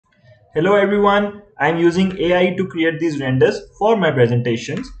Hello everyone, I am using AI to create these renders for my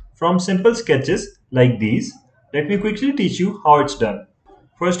presentations from simple sketches like these. Let me quickly teach you how it's done.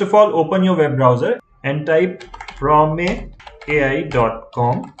 First of all, open your web browser and type promeai.com.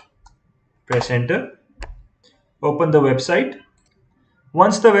 Press enter. Open the website.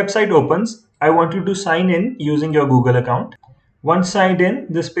 Once the website opens, I want you to sign in using your Google account. Once signed in,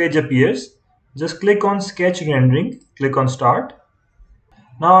 this page appears. Just click on Sketch Rendering, click on Start.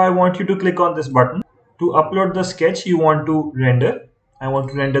 Now I want you to click on this button to upload the sketch you want to render. I want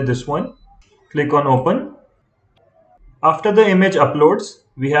to render this one. Click on Open. After the image uploads,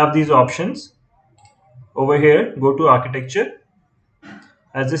 we have these options. Over here, go to Architecture.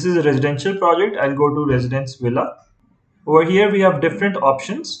 As this is a residential project, I'll go to Residence Villa. Over here, we have different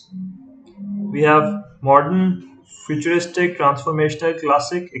options. We have modern, futuristic, transformational,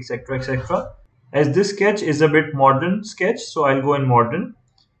 classic, etc. etc. As this sketch is a bit modern sketch, so I'll go in modern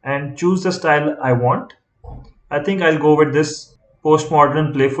and choose the style I want. I think I'll go with this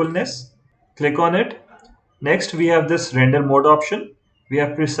postmodern playfulness. Click on it. Next, we have this render mode option. We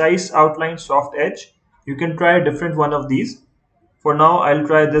have precise outline, soft edge. You can try a different one of these. For now, I'll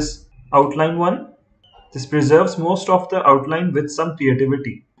try this outline one. This preserves most of the outline with some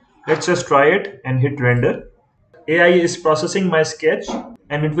creativity. Let's just try it and hit render. AI is processing my sketch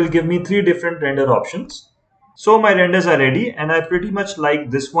and it will give me three different render options. So my renders are ready and I pretty much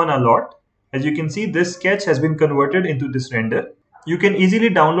like this one a lot. As you can see, this sketch has been converted into this render. You can easily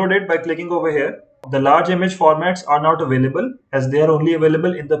download it by clicking over here. The large image formats are not available as they are only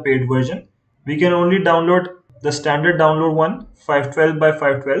available in the paid version. We can only download the standard download one, 512 by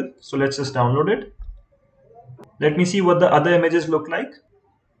 512. So let's just download it. Let me see what the other images look like.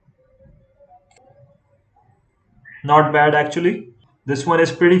 Not bad actually. This one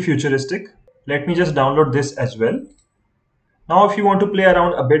is pretty futuristic. Let me just download this as well. Now if you want to play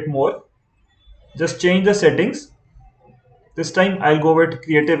around a bit more, just change the settings. This time I'll go with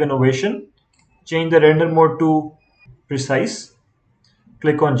creative innovation. Change the render mode to precise.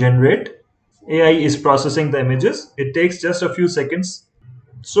 Click on generate. AI is processing the images. It takes just a few seconds.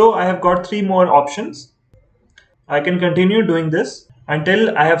 So I have got three more options. I can continue doing this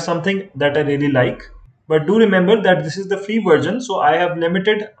until I have something that I really like. But do remember that this is the free version, so I have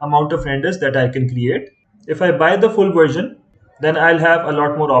limited amount of renders that I can create. If I buy the full version, then I'll have a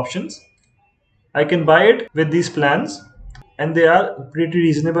lot more options. I can buy it with these plans and they are pretty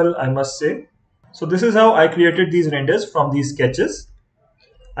reasonable, I must say. So this is how I created these renders from these sketches.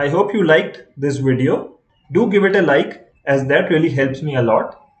 I hope you liked this video. Do give it a like as that really helps me a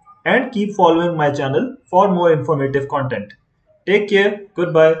lot. And keep following my channel for more informative content. Take care.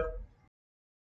 Goodbye.